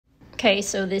Okay,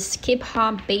 so this Skip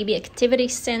Hop Baby Activity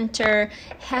Center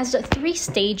has 3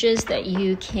 stages that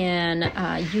you can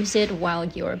use it while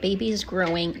your baby is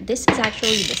growing. This is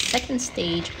actually the second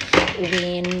stage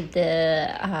when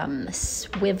the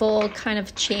swivel kind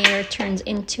of chair turns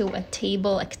into a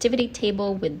table, activity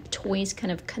table with toys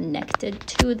kind of connected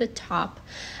to the top.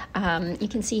 You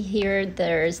can see here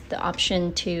there's the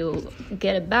option to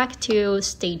get it back to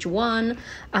stage 1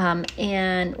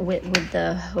 and with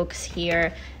the hooks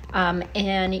here.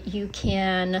 And you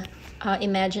can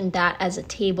imagine that as a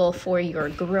table for your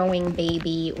growing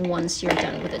baby once you're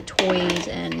done with the toys,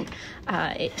 and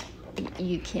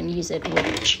you can use it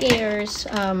with chairs.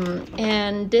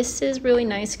 And this is really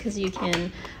nice because you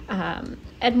can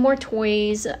add more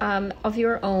toys of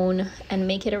your own and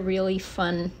make it a really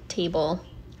fun table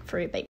for your baby.